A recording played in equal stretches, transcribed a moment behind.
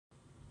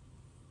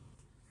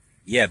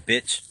Yeah,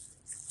 bitch.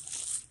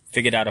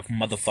 Figured out a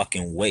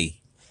motherfucking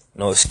way.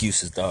 No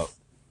excuses, dog.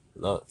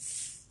 Look.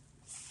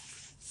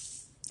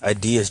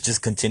 Ideas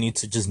just continue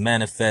to just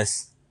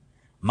manifest.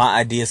 My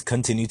ideas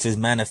continue to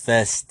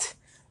manifest.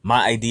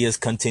 My ideas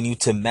continue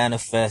to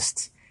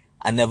manifest.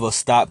 I never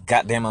stop.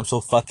 Goddamn, I'm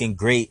so fucking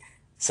great.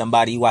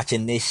 Somebody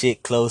watching this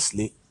shit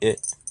closely. Yeah.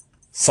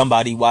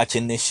 Somebody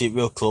watching this shit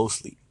real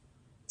closely.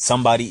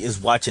 Somebody is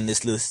watching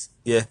this list.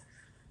 Yeah.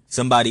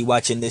 Somebody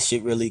watching this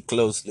shit really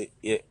closely.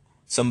 Yeah.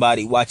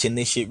 Somebody watching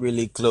this shit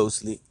really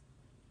closely.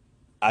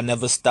 I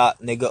never stop,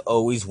 nigga,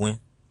 always win.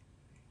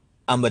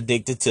 I'm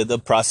addicted to the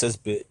process,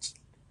 bitch.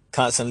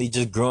 Constantly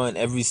just growing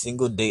every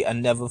single day. I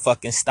never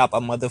fucking stop. I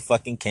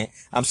motherfucking can't.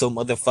 I'm so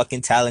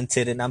motherfucking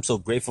talented and I'm so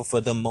grateful for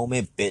the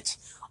moment, bitch.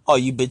 All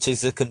you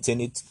bitches that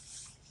continue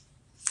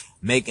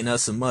making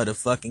us some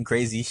motherfucking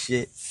crazy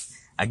shit.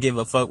 I give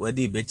a fuck what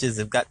these bitches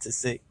have got to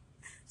say.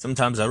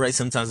 Sometimes I write,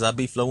 sometimes I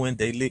be flowing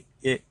daily.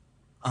 Yeah.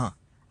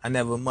 I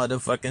never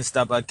motherfucking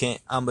stop. I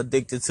can't. I'm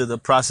addicted to the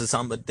process.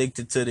 I'm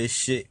addicted to this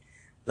shit.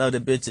 Love the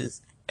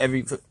bitches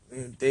every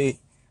day.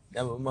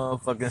 Never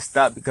motherfucking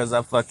stop because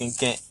I fucking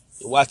can't.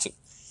 Watch it.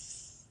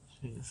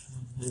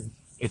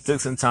 It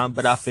took some time,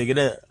 but I figured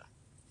it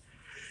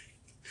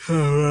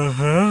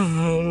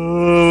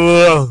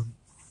out.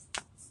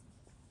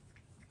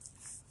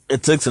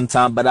 It took some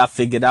time, but I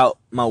figured out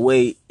my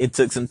way. It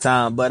took some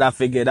time, but I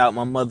figured out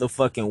my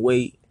motherfucking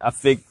way. I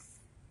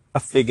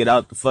figured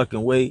out the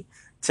fucking way.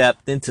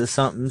 Tapped into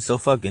something so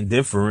fucking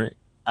different.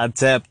 I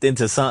tapped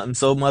into something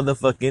so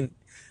motherfucking.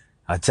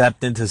 I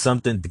tapped into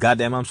something.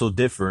 Goddamn, I'm so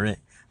different.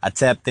 I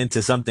tapped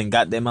into something.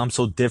 Goddamn, I'm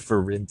so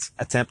different.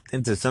 I tapped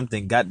into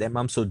something. Goddamn,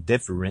 I'm so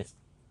different.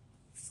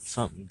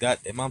 Something.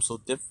 Goddamn, I'm so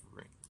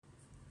different.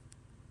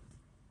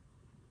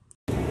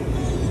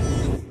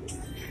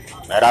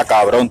 Mira,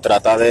 cabrón,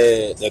 trata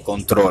de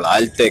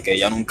controlarte, que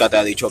ella nunca te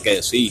ha dicho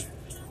que sí.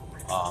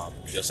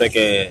 Yo sé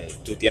que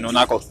tú tienes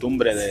una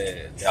costumbre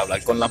de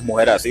hablar con las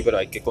mujeres así, pero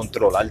hay que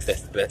controlarte,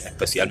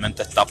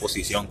 especialmente esta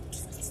posición.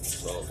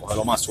 So,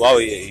 cógelo más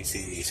suave y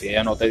si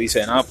ella no te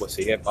dice nada, pues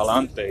sigue para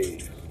adelante y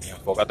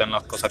enfócate en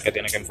las cosas que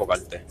tienes que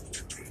enfocarte.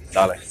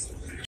 Dale.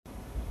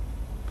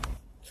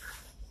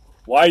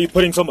 Why are you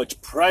putting so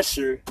much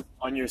pressure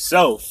on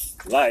yourself?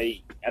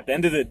 Like, at the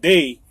end of the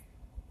day,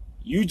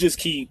 you just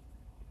keep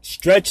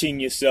stretching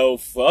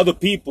yourself for other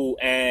people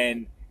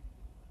and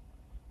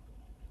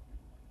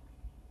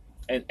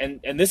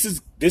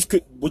this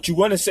could what you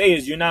want to say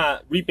is you're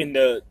not reaping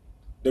the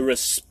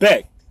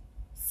respect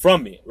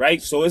from it,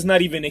 right? So it's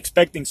not even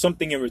expecting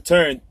something in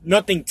return,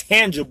 nothing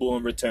tangible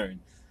in return.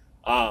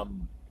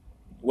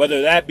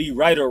 Whether that be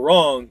right or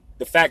wrong,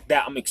 the fact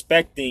that I'm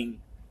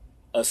expecting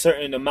a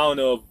certain amount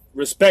of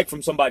respect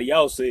from somebody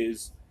else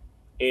is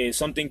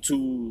something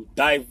to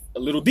dive a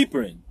little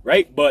deeper in,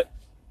 right? But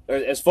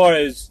as far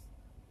as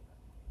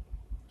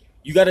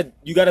you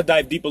gotta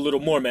dive deep a little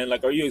more, man.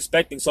 Like, are you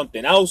expecting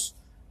something else?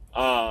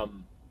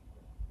 And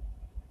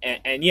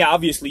yeah,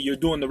 obviously you're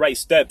doing the right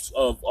steps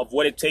of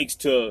what it takes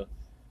to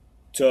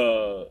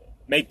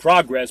make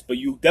progress, but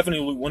you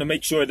definitely want to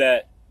make sure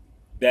that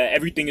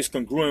everything is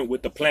congruent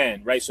with the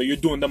plan, right? So you're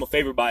doing them a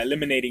favor by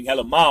eliminating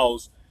hella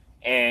miles,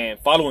 and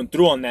following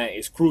through on that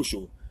is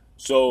crucial.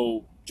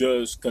 So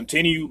just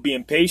continue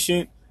being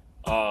patient,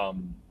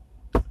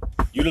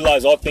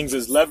 utilize all things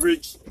as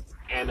leverage,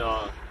 and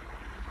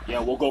yeah,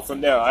 we'll go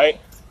from there, all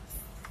right?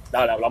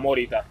 Dale, hablamos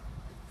ahorita.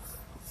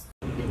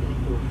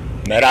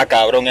 Mira,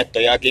 cabrón,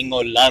 estoy aquí en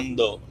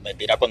Orlando. Me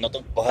tira cuando te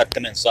coja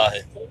este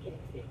mensaje.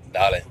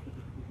 Dale.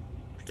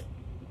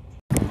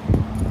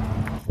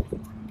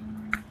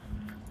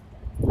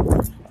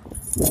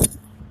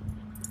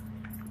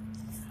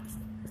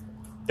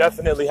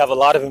 Definitely have a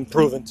lot of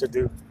improving to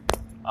do.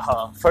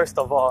 First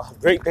of all,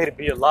 great day to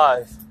be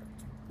alive.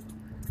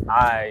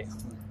 I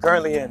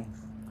currently in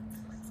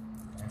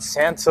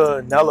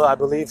Santa Nella,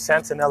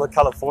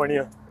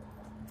 California,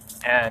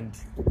 and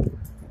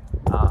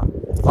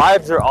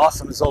vibes are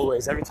awesome as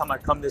always. Every time I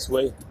come this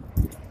way,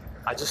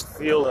 I just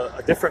feel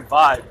a different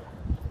vibe,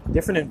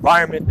 different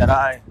environment that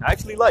I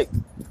actually like.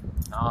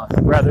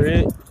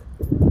 Rather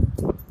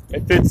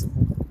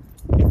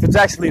if it's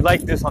actually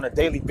like this on a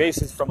daily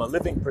basis from a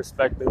living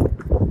perspective,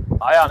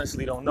 I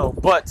honestly don't know.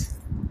 But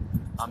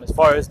as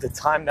far as the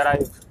time that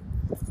I've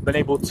been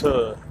able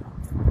to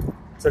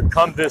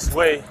come this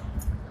way,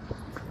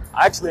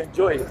 I actually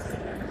enjoy it.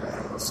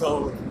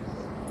 So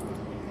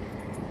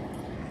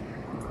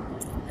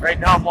right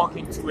now I'm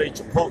walking to a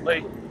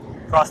Chipotle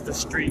across the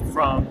street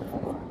from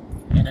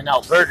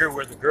In-N-Out Burger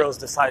where the girls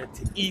decided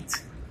to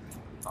eat.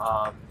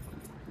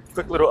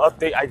 Quick little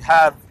update.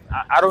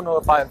 I don't know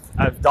if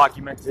I've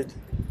documented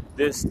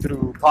this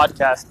through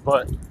podcast,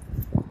 but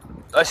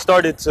I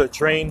started to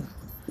train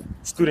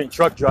student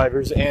truck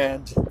drivers,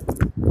 and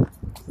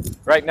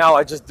right now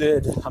I'm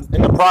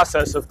in the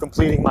process of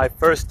completing my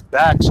first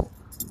batch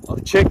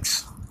of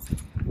chicks,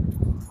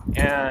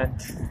 and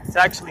it's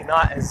actually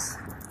not as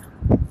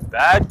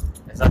bad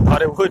as I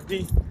thought it would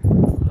be,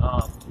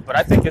 but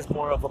I think it's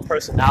more of a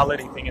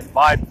personality thing and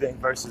vibe thing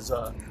versus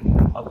a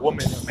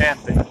woman or man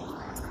thing.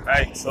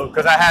 right? So,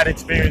 because I had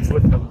experience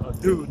with a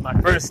dude, my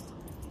first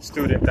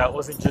student, that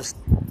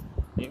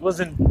he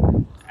wasn't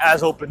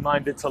as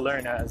open-minded to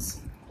learn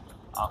as,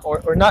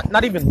 or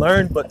not even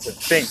learn, but to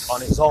think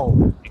on his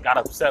own. He got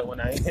upset when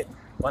I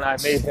when I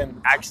made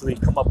him actually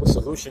come up with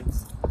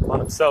solutions on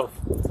himself.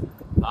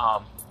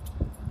 Um,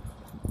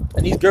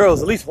 and these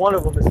girls, at least one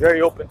of them, is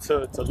very open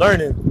to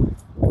learning.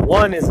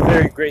 One is a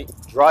very great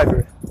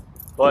driver,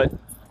 but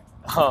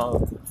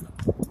um,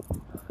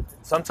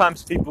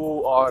 sometimes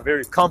people are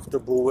very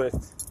comfortable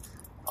with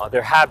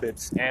their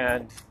habits,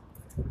 and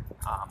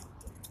um,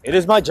 it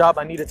is my job.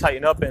 I need to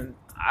tighten up, and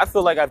I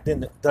feel like I've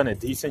done a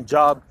decent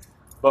job.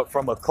 But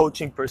from a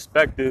coaching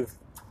perspective,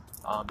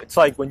 it's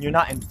like when you're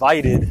not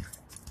invited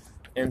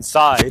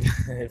inside,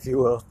 if you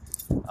will,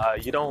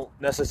 you don't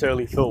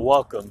necessarily feel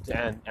welcomed,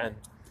 and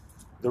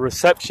the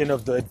reception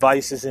of the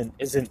advice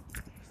isn't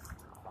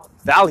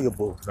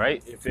valuable,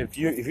 right? If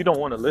you don't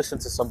want to listen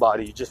to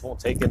somebody, you just won't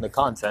take in the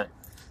content.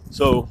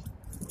 So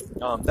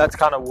that's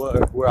kind of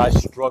where I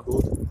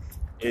struggled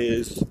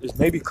is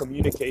maybe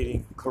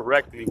communicating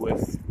correctly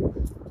with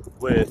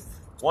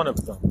one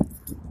of them,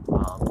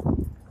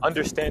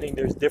 understanding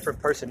there's different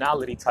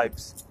personality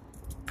types,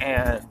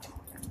 and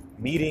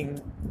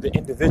meeting the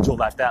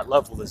individual at that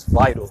level is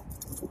vital.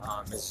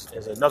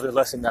 Is another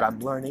lesson that I'm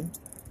learning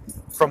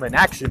from an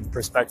action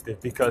perspective,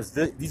 because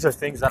these are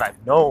things that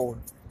I've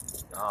known,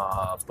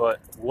 but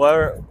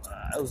where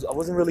I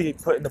wasn't really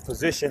put in the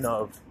position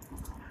of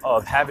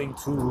having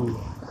to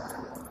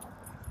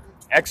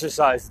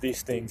exercise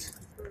these things.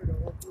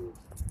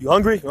 You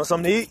hungry? You want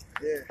something to eat?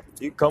 Yeah.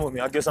 You can come with me.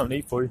 I'll get something to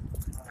eat for you.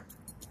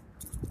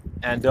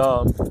 And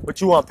what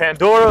you want,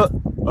 Pandora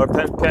or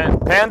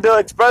Panda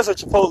Express or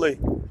Chipotle?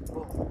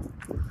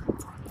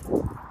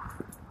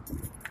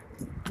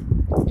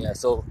 Yeah.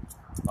 So,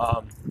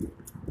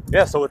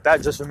 so with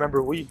that, just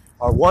remember we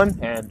are one,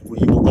 and we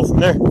will go from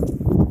there.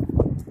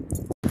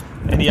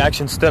 Any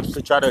action steps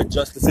to try to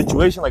adjust the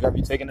situation? Like, have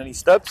you taken any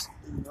steps?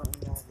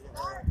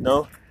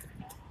 No.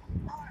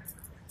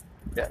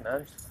 Yeah,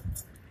 man.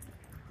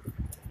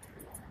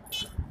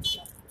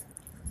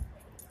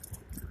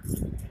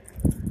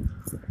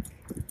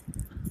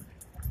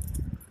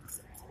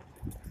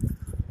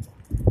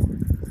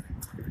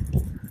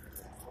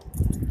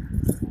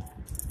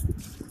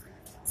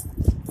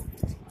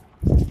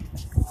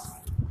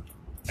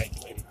 Thank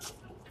you, lady.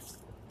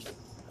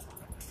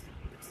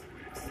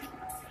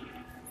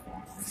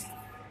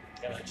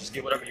 Yeah, just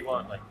get whatever you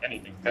want, like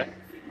anything, okay?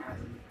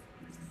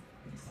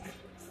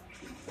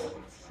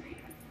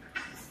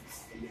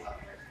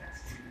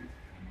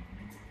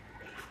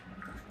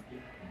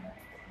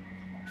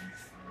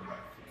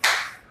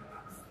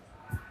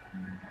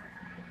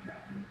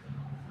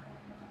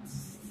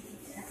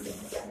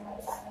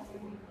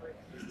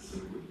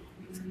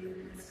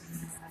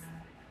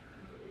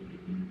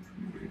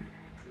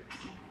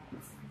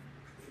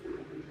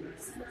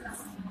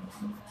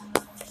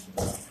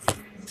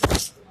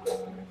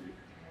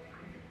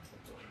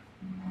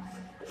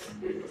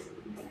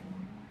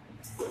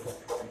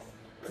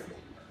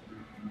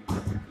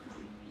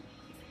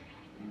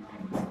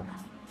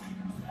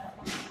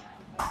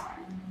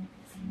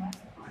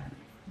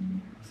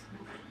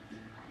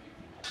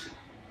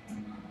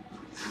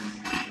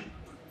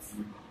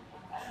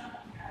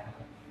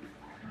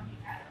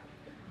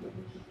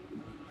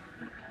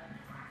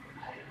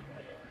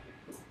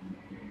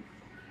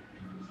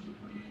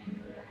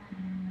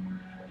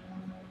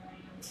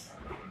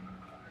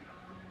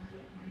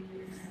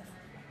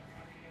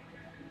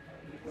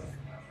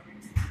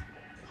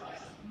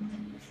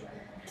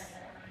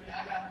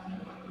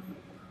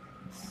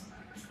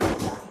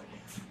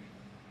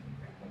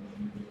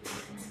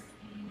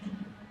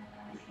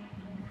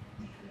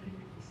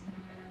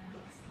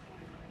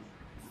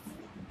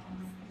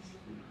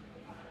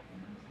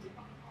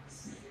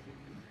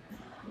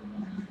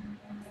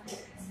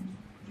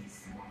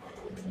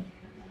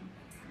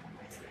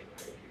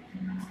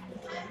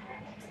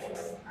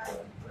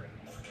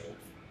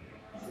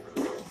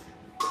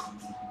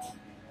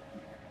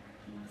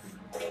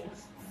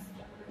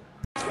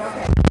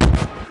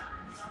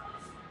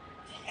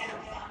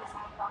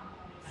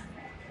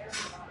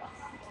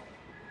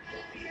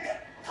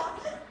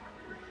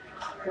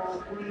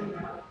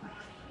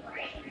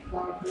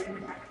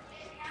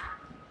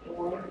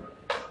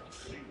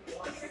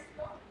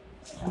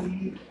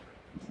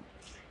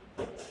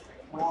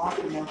 Walk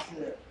and that's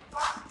it.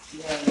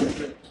 Yeah, that's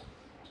it.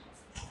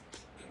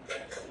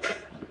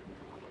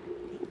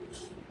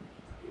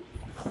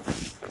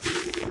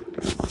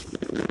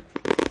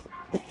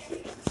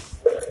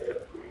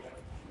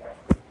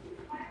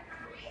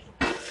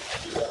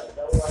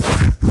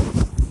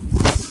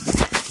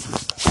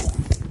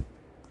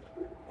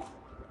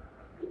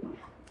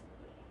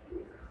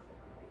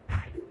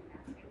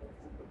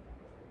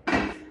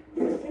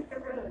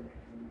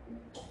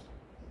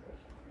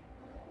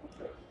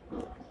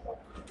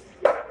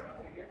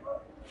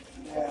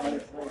 Yeah,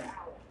 it's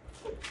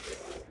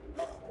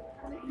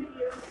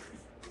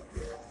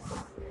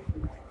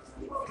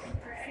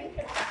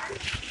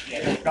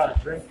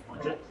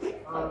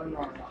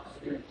No.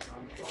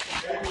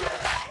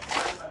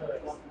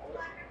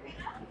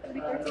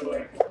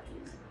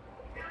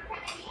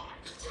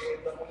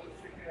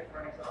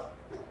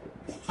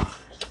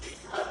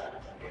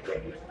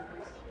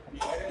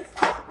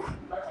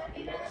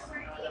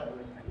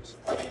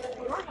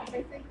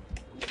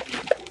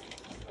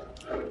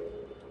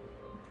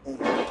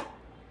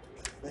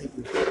 Thank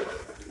you.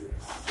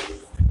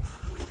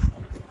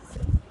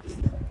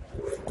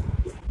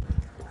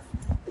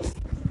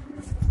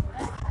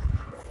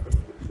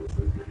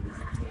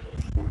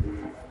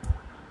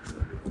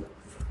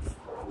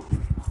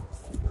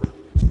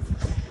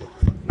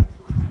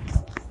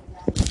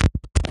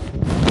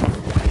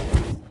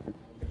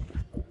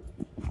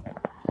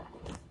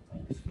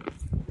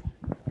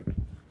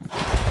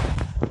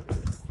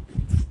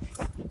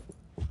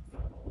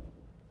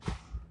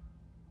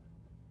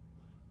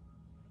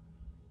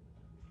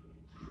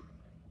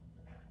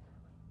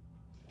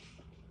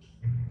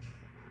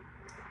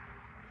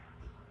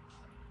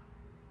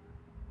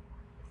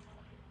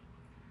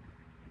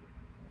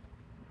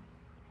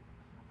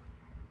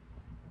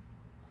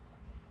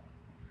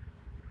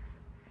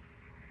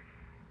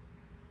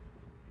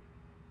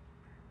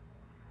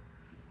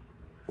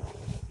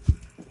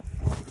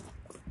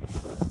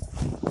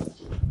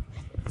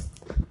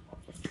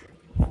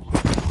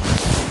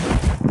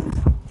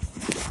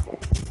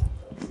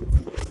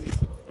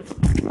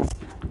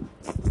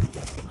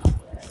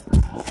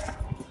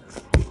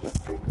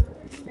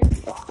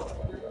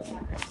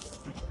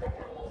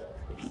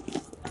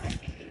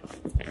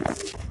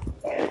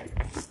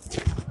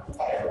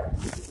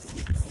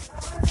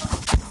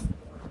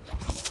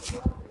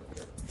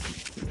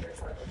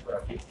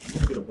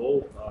 Get a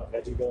bowl,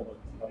 veggie bowl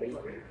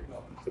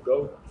to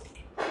go.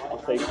 I'll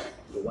take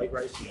the white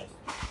rice. Yes.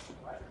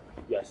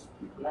 Yes.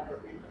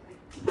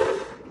 A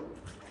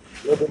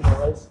little bit more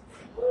rice.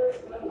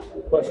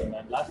 Question,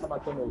 man. Last time I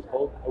came, it was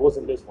cold. It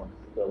wasn't this one.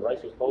 The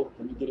rice was cold.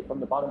 Can you get it from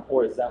the bottom,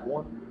 or is that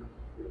warm?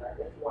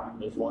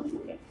 This one.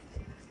 Okay.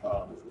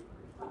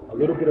 A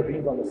little bit of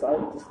beans on the side,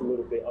 just a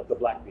little bit of the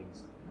black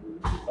beans.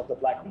 Of the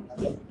black beans.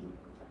 Yep.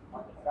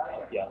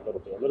 Yeah, a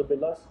little bit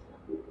less,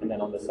 and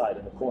then on the side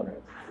in the corner.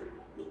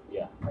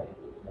 Yeah, right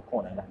in the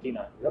corner, in the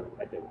esquina. Yep,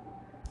 right there.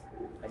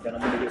 And then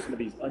I'm gonna get some of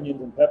these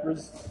onions and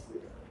peppers.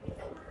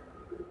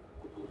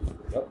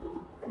 Yep.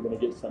 I'm gonna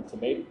get some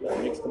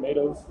mixed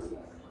tomatoes,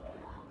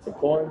 some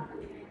corn.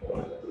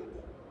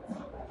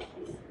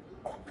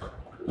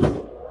 A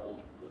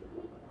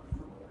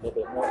little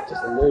bit more,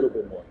 just a little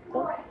bit more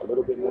corn. A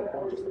little bit more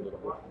corn, just a little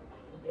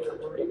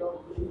bit.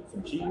 Yep.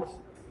 Some cheese,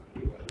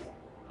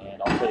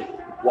 and I'll take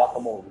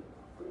guacamole.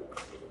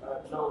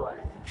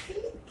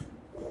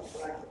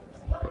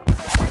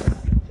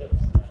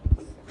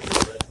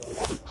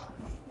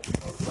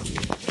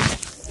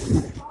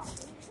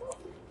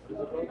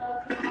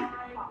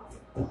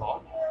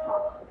 Caught?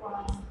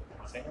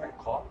 Saying right,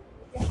 caught?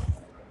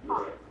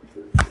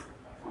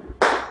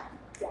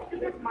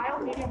 Is it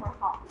mild, medium, or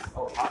hot?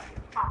 Oh, hot.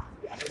 Hot.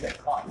 I think that's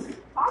caught.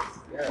 Hot?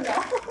 Yeah. No.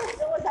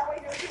 So was that why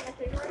you were doing a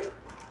cigarette?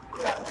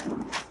 No.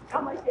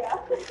 I'm like, yeah.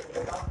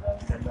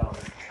 And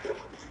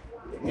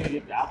I'm gonna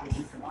get the apple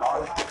juice and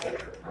cod.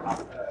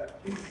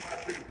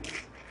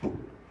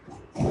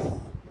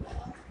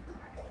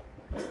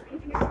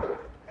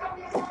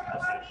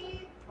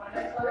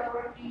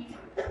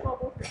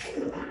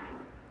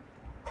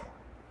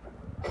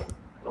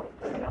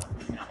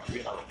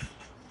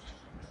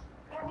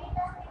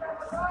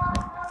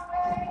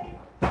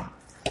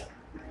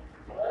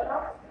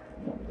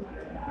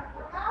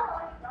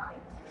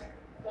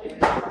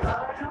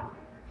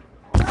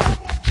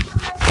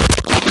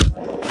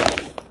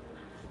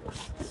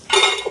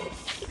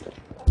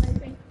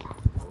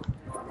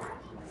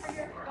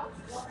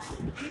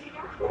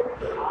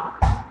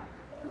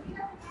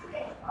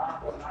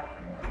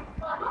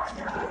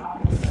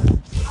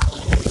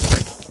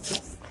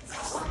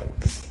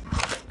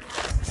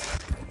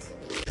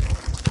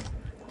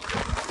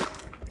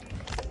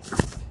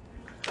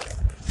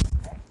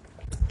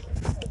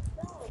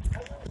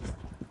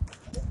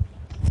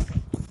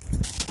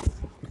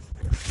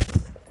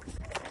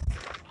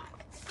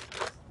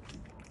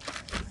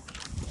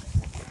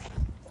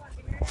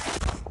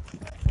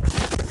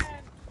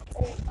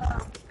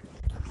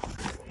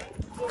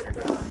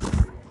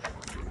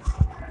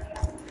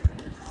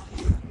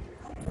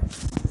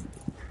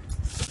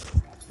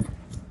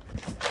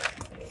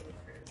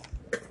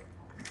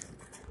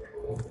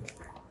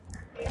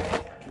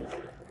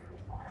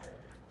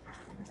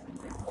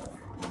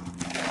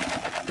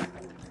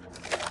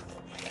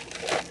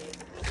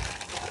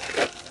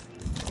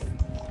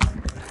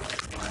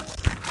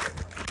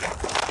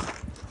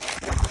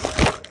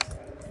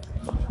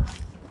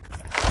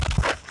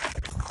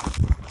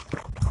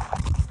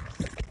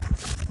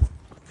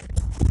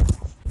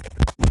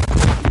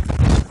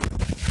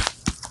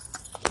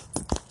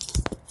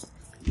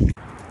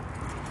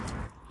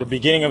 The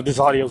beginning of this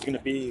audio is going to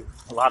be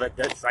a lot of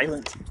dead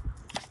silence,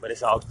 but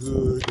it's all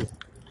good.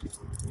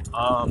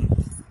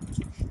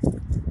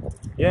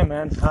 Yeah,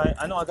 man,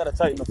 I know I got to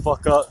tighten the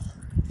fuck up,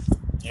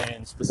 and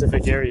in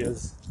specific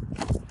areas.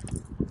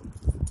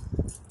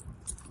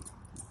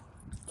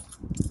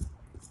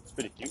 It's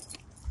pretty cute.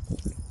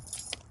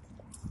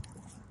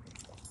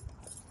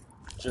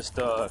 Just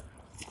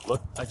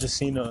look, I just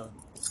seen a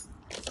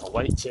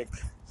white chick,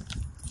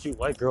 cute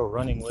white girl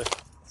running with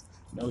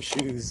no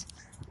shoes,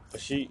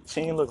 but she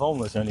ain't look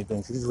homeless or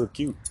anything. She just look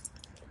cute.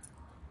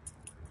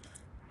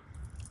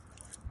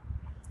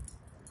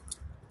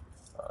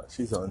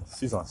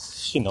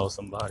 She knows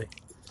somebody.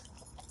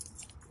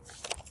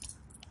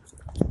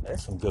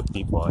 There's some good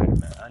people out here,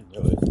 man. I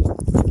knew it.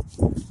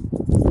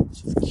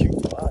 Just cute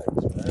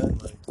vibes, man.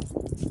 Like,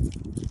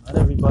 not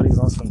everybody's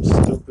on some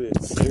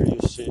stupid,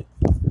 serious shit.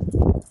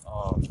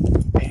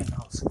 Man, that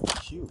was super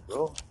cute,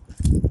 bro.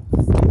 You know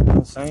what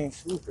I'm saying?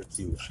 Super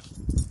cute.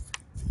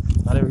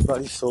 Not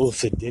everybody's so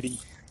sedity.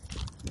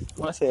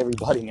 When I say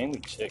everybody, mainly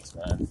chicks,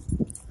 man.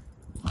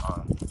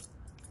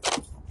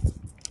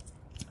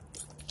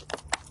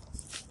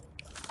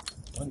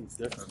 Money's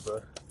different,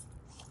 bro.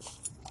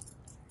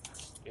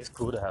 It's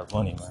cool to have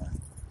money,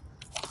 man.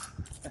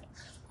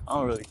 I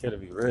don't really care to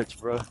be rich,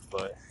 bro,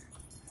 but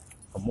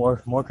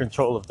more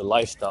control of the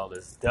lifestyle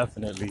is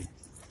definitely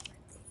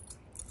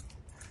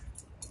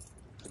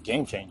a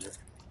game changer.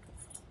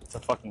 It's a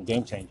fucking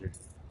game changer.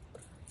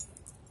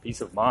 Peace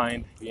of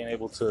mind, being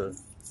able to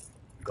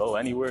go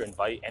anywhere,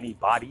 invite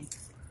anybody.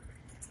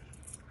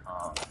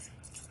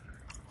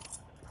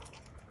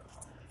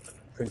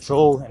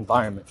 Control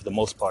environment for the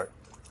most part.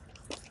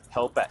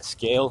 Help at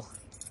scale.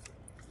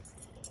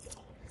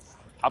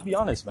 I'll be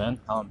honest, man.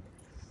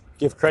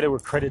 Give credit where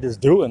credit is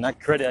due, and that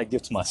credit I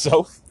give to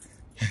myself,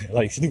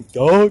 like Snoop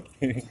Dogg,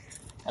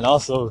 and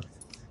also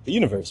the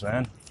universe,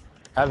 man.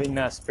 Having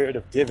that spirit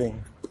of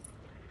giving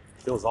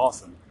feels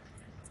awesome.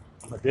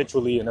 I'm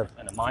habitually in a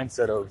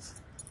mindset of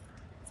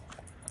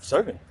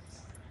serving,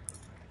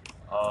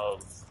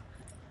 of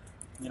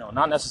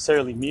not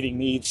necessarily meeting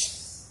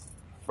needs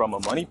from a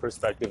money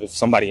perspective if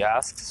somebody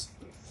asks,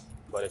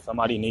 but if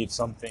somebody needs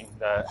something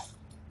that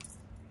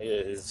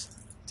is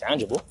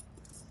tangible.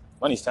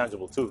 Money's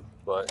tangible too,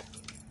 but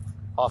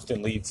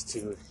often leads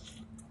to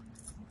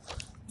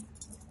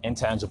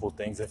intangible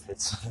things if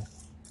it's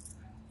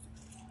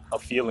a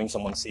feeling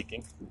someone's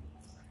seeking.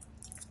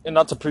 And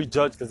not to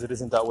prejudge, because it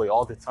isn't that way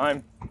all the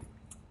time,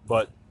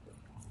 but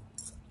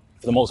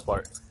for the most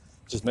part,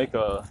 just make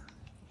a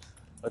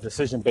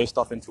decision based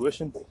off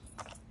intuition.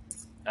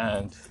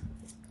 And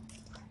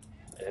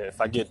if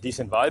I get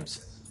decent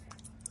vibes,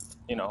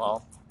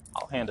 I'll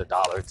hand $1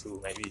 or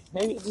 $2,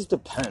 maybe it just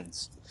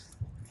depends.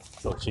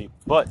 So cheap.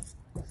 But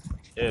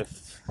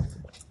if,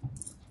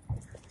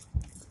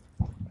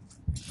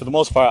 for the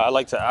most part, I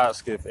like to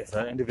ask if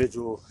an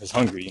individual is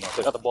hungry. If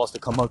they got the balls to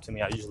come up to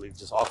me, I usually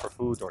just offer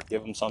food or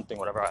give them something,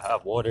 whatever I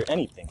have, water,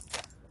 anything.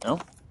 I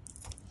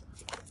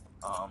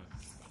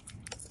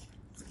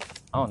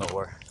don't know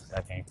where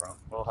that came from.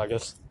 Well, I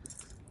guess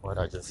what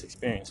I just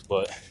experienced,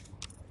 but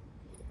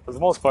for the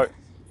most part,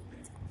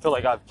 I feel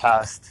like I've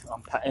passed.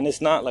 And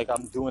it's not like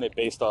I'm doing it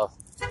based off,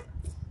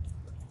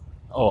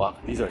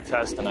 these are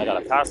tests and I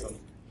gotta pass them.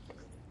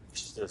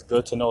 It's just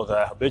good to know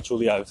that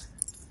habitually I've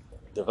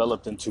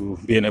developed into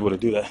being able to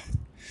do that.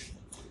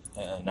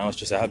 And now it's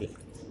just a habit.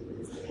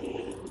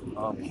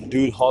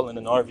 Dude hauling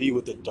an RV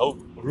with a dope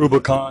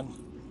Rubicon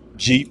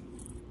Jeep,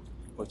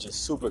 which is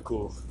super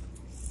cool.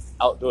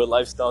 Outdoor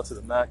lifestyle to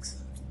the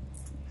max.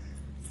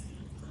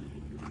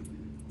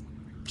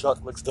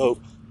 Truck looks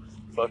dope.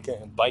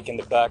 Fucking bike in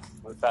the back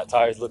with fat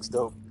tires looks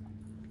dope.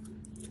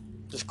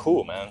 Just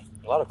cool, man.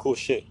 A lot of cool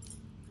shit.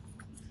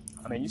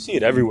 I mean, you see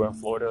it everywhere in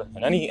Florida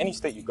and any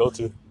state you go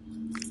to.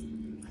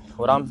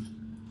 What I'm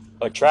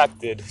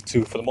attracted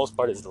to, for the most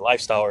part, is the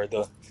lifestyle or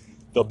the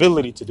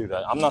ability to do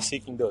that. I'm not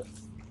seeking the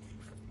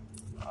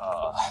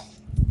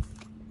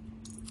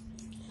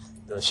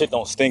shit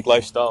don't stink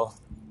lifestyle,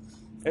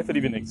 if it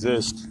even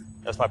exists.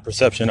 That's my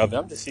perception of it.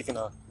 I'm just seeking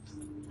a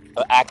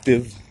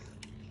active,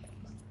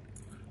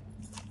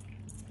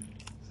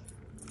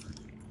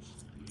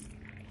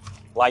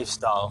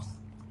 lifestyle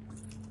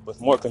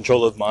with more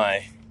control of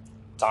my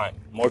time,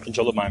 more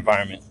control of my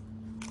environment.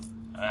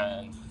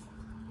 And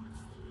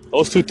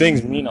those two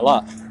things mean a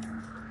lot.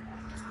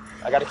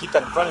 I got to keep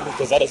that in front of me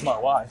because that is my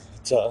why.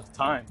 It's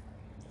time.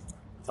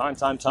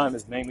 Time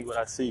is mainly what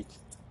I seek.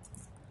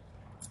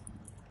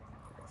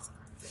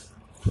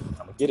 I'm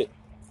going to get it.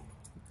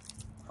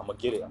 I'm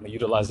going to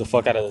utilize the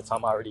fuck out of the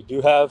time I already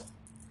do have.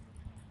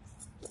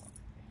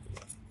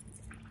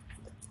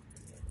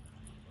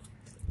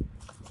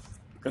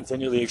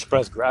 Continually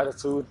express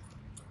gratitude.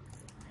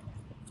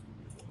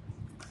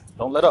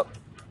 Don't let up.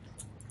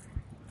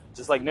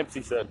 Just like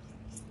Nipsey said. You know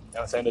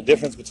what I'm saying? The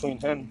difference between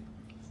him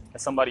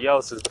and somebody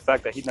else is the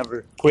fact that he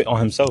never quit on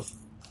himself.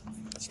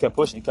 He just kept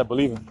pushing, he kept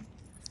believing.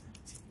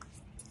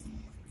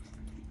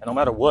 And no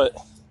matter what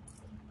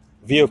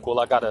vehicle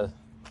I gotta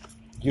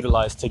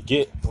utilize to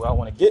get where I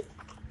want to get,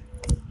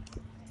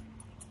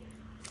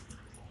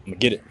 I'm gonna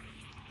get it.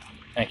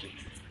 Thank you.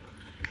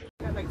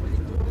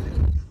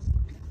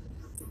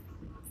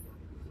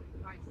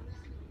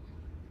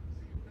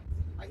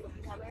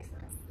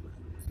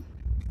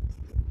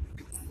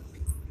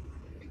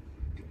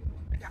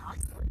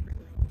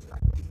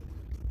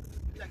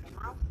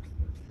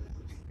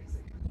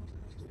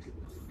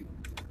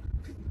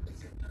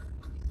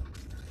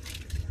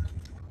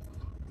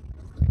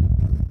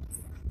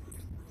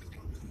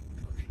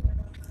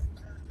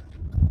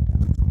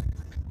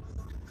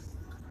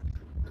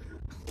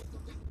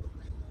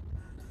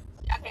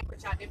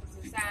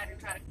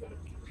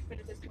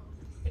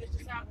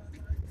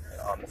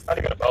 not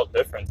even about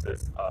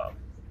differences.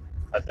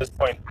 At this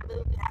point, I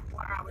literally have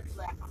 4 hours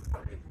left. I'm so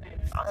excited.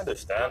 I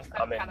understand.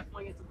 I mean,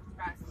 California to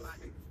surprise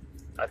somebody.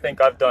 I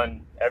think I've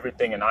done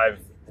everything and I've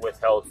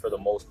withheld for the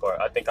most part.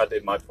 I think I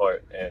did my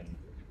part, and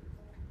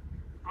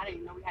I didn't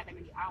even know we had that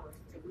many hours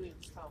to read.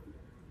 So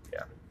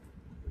yeah.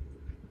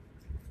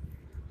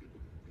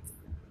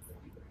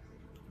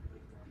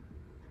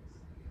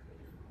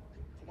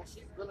 I guess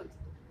she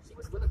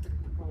was willing to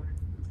keep going.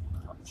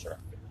 I'm sure.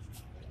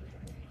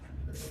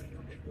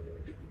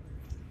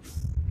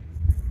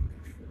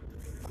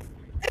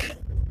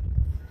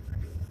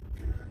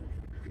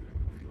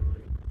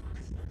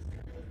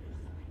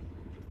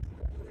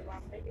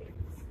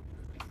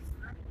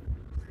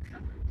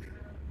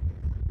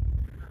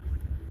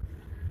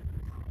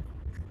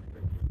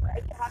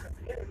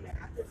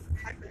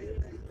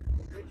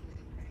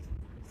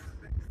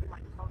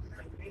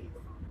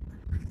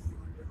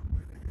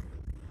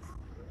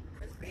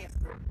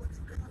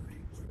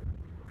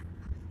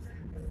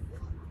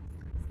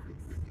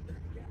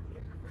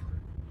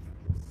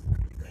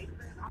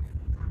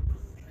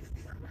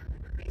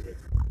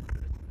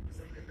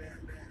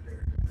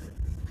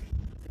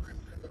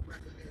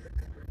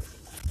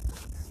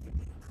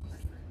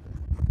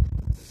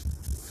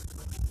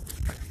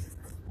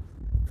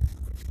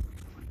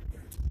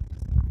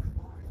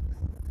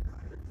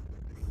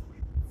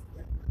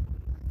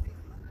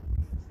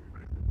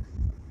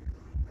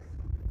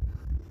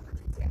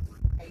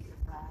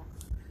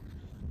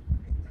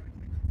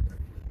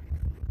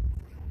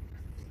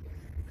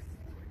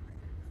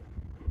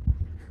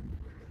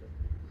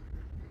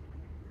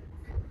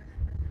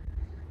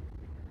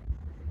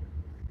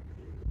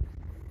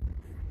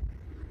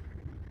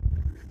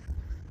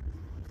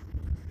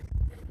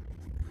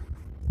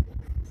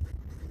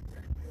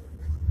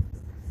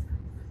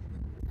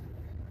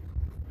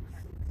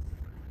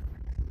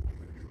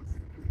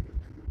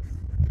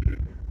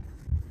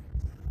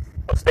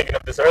 I was thinking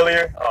of this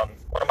earlier.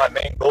 One of my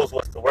main goals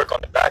was to work on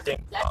the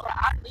backing. That's where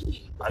I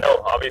leave. I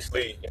know,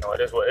 obviously,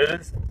 it is what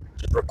it is.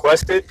 Just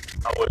request it.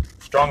 I would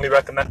strongly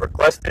recommend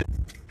request it.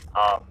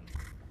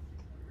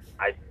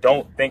 I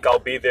don't think I'll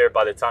be there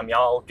by the time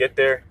y'all get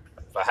there.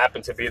 If I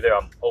happen to be there,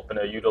 I'm hoping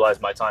to utilize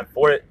my time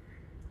for it.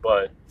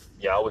 But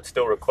yeah, I would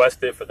still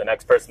request it for the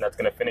next person that's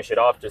going to finish it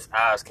off. Just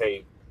ask,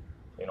 hey,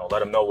 let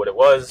them know what it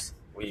was.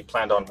 We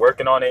planned on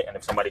working on it, and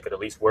if somebody could at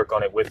least work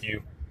on it with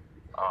you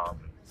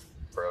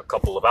for a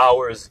couple of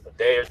hours, a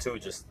day or two,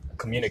 just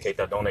communicate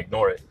that. Don't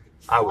ignore it.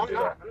 I would do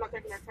that. I'm not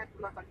taking that test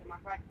unless I get my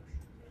practice.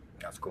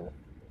 That's cool.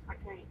 I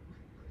can't.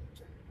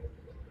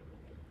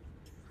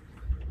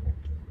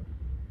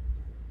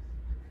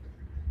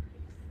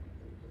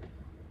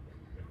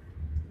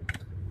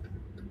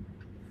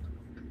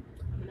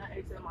 I'm not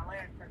acing my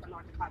last test. I'm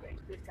not going to probably ace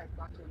this test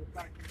so I can get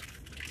practice.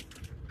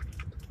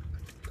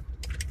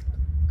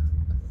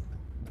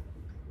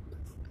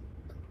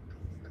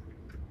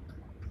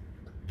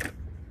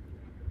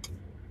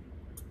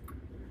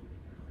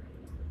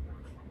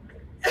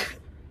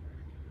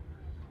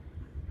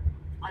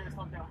 I just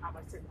hope they'll have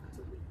a sit for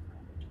 2 weeks.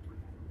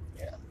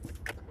 Yeah.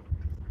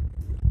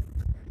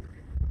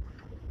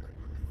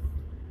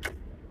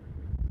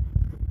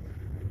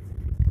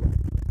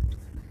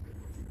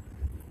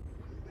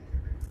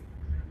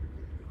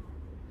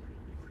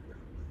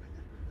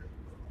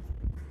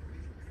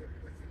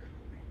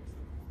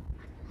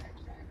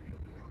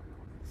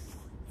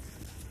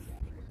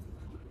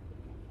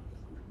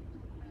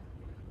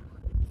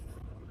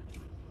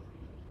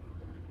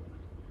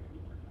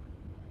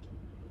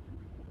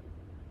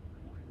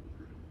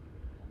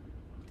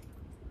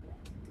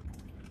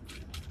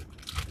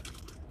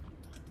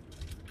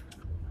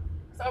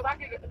 So if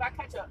I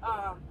catch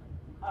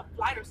a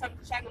flight or something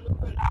to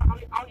Chattanooga,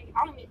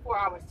 I only need 4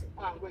 hours to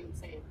where you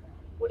saying.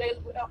 Were they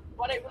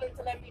willing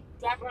to let me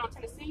drive around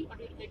Tennessee, or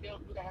do you think they'll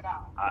do that at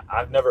all?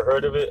 I've never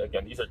heard of it.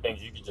 Again, these are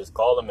things you could just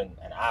call them and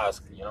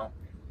ask,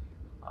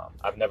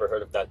 I've never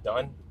heard of that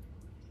done.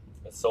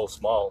 It's so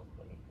small.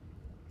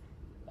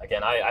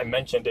 Again, I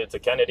mentioned it to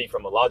Kennedy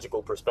from a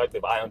logical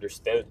perspective. I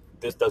understood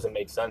this doesn't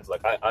make sense.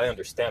 Like, I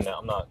understand that.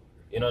 I'm not,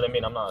 what I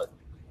mean? I'm not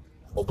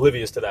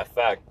oblivious to that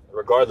fact.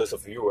 Regardless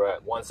if you were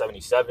at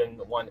 177,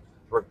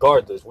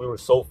 regardless, we were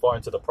so far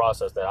into the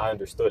process that I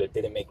understood it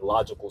didn't make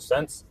logical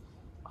sense.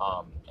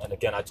 And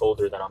again, I told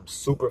her that I'm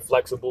super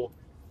flexible,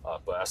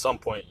 but at some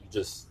point, you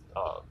just,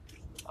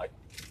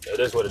 it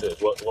is what it is.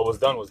 What was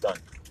done,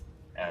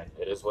 and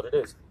it is what it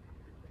is.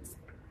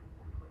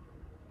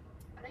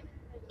 I think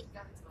they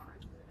got it tomorrow.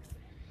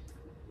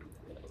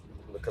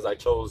 Because I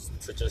chose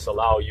to just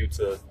allow you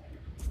to,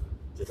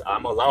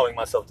 I'm allowing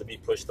myself to be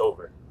pushed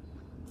over.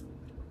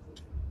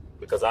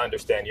 Because I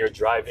understand you're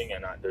driving,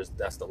 and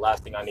that's the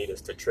last thing I need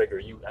is to trigger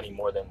you any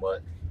more than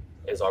what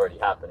is already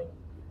happening.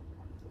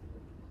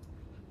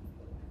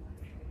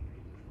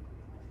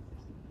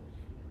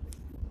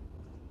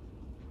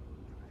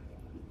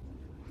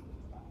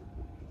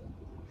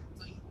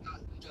 So you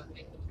don't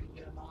think we can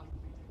get along?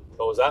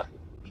 What was that?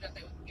 You don't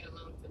think we can get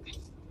along to this?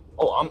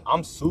 Oh,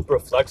 I'm super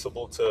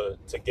flexible to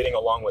getting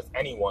along with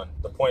anyone.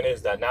 The point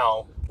is that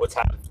now what's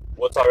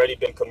what's already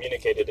been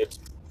communicated,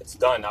 it's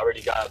done. I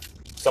already got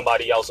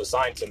somebody else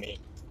assigned to me.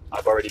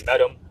 I've already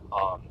met him,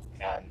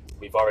 and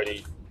we've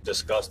already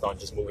discussed on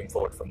just moving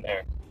forward from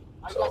there.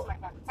 Are you So guys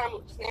like time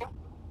just now?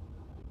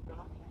 No.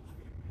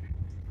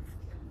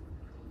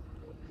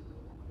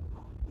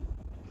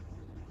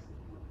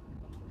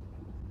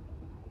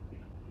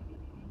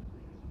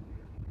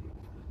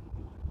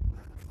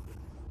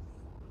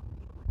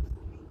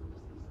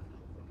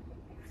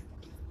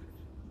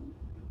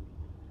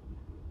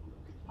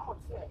 Oh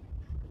shit!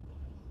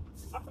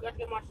 I forgot to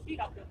get my sheet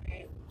out there,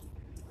 man.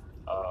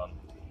 um,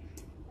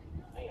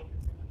 Damn.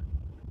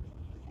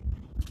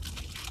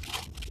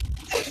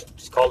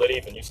 just call it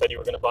even. You said you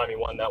were gonna buy me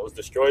one that was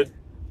destroyed.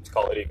 Just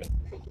call it even.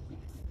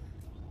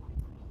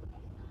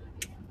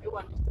 It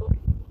wasn't the story.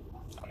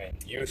 I mean,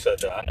 you said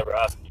that. I never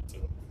asked you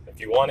to. If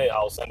you want it,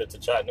 I'll send it to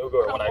Chattanooga,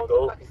 or when I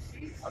go,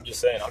 I'm just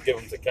saying I'll give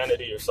them to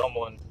Kennedy or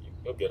someone.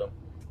 You'll get them.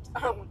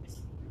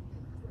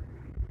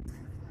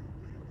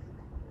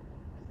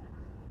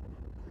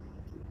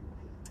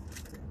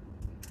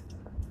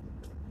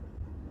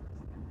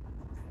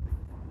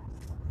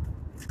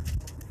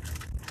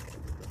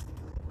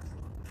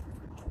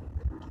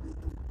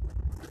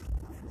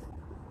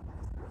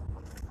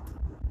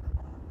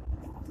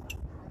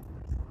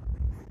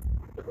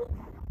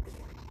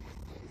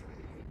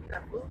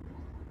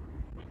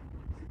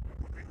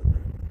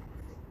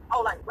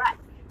 Oh, like rap.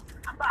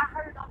 But I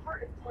heard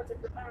it's more to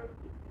the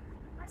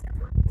I said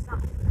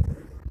something.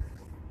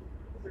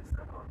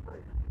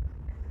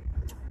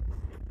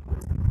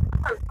 I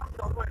heard something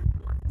on one.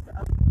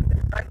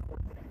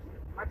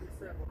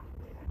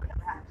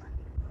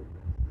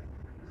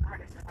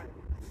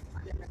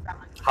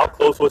 How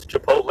close was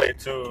Chipotle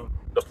to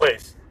the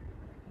place?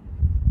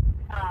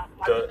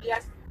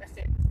 Yes, that's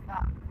it.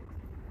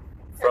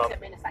 From 10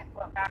 minutes, like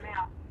 12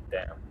 now.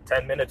 damn,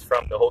 10 minutes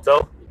from the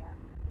hotel. Yeah.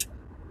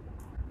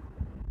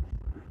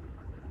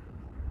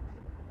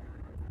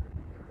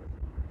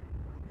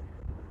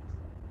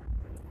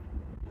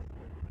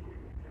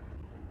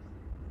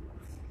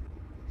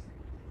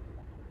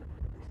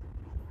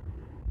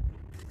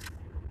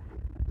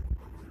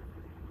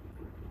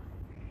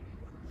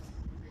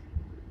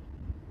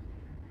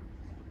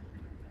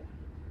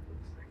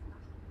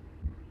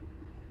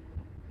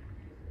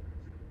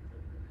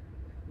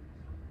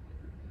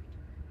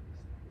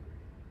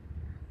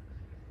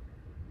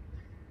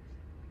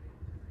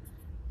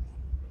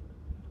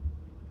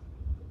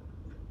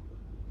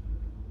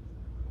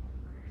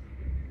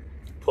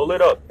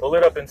 Pull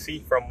it up and see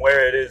from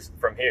where it is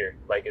from here.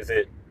 Like, is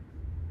it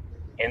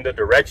in the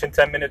direction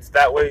 10 minutes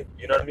that way?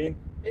 You know what I mean?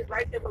 It's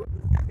right there, but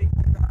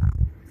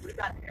we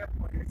got the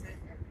airport.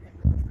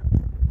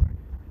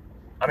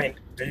 I mean,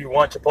 do you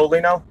want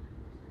Chipotle now?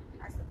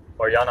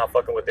 Or y'all not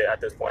fucking with it at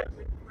this point?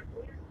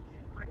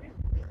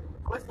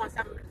 What's my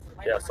 7 minutes?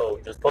 Yeah, so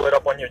just pull it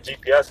up on your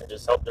GPS and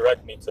just help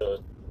direct me to.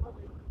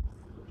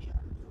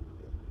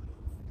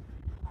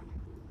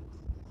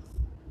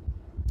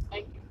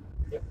 Thank you.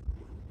 Yep.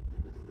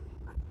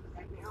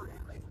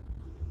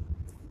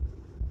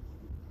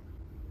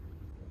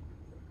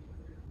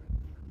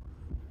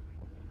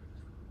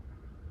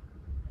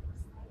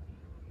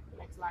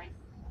 Next life.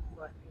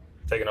 What?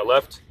 Taking a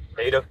left,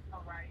 Ada.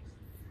 All right.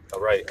 All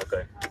right,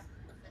 okay.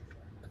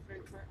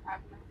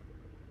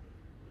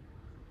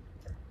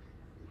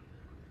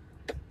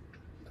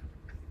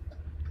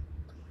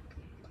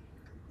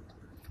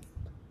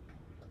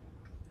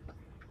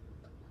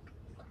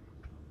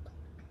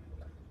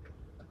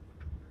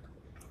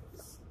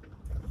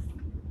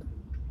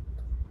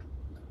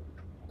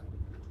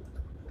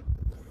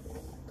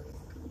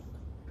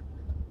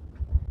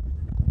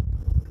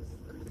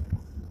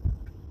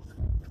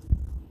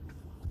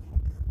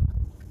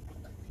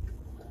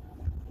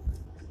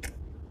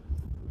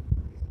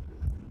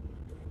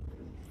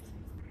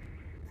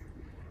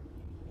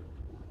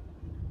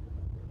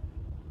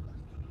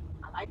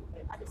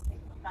 I just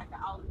think the fact that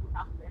all of the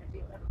house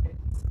energy and everything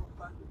is so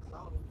fucking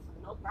slow.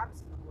 No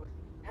privacy no more.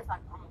 That's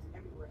like almost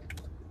everywhere.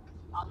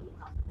 All of the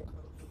house is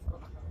so slow.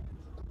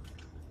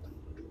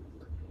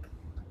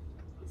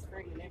 It's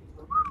screaming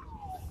everywhere.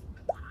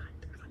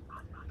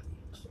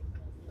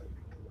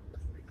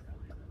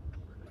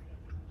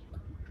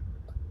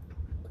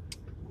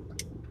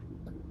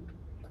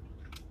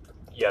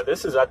 Yeah,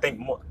 this is, I think,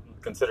 more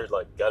considered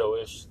like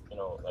ghetto-ish. You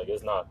know, like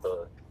it's not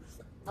the.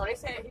 No, they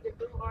said he did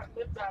do or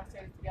live drive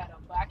said together,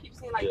 but I keep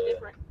seeing like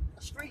different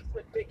streets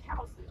with big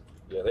houses.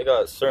 Yeah, they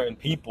got certain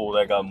people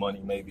that got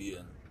money maybe,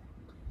 and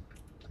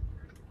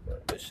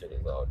but this shit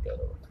is all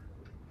ghetto.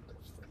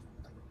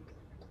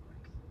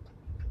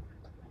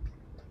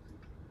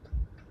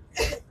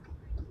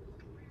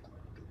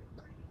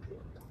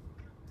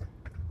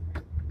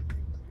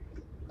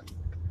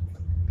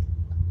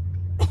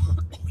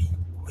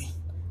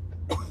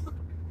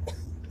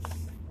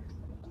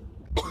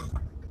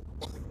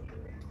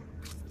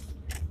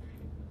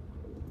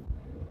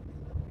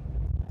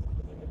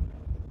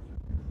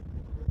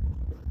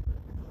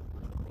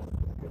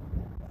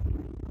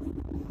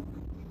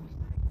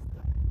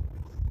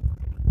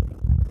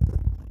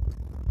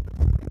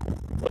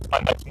 my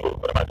next move?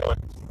 What am I doing?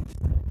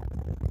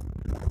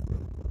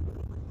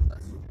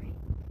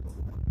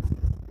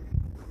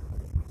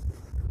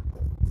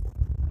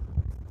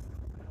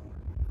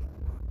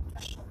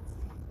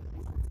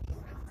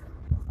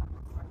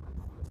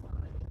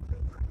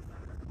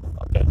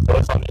 Okay, so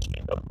it's on this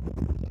street though.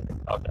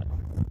 Okay.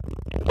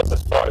 That's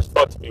as far as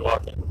fuck to be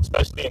walking,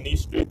 especially in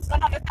these streets. No,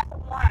 that's not the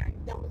one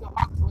that was gonna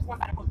walk to. It's one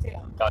by the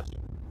hotel. Got you.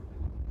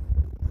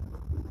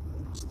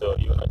 Still,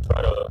 you wanna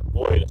try to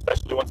avoid,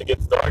 especially once it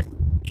gets dark.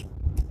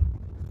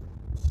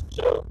 Just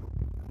chill.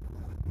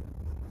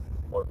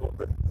 Or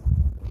Uber.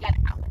 You got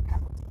an outlet at the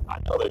hotel. I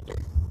know they do.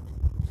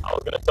 I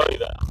was gonna tell you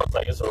that. I was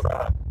like, it's a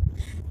wrap.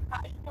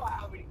 You know I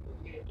already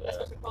knew it. Yeah. That's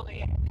what Chipotle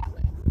had an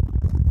outlet.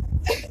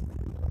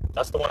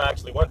 That's the one I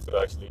actually went to.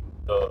 Actually,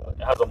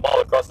 it has a mall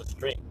across the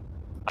street.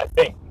 I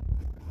think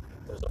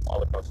there's a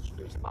mall across the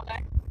street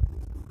Chipotle?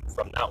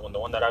 from that one.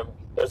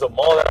 There's a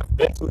mall that I've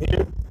been to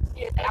here.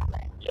 Yeah, it's an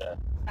outlet. Yeah,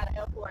 Not an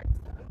airport.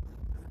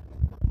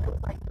 It was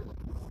like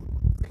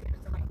 3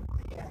 minutes away.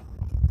 Yeah.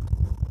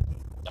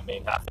 I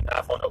mean half and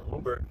half on a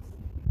Uber.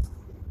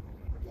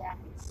 Yeah.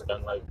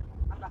 Spend like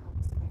I'm not going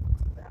to say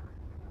that.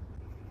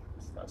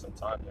 spend some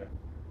time there.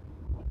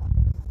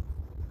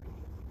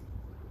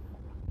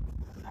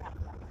 I have to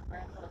have my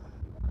friend look.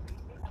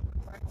 I have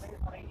a friend later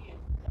on 8 years.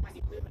 That might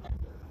be living there.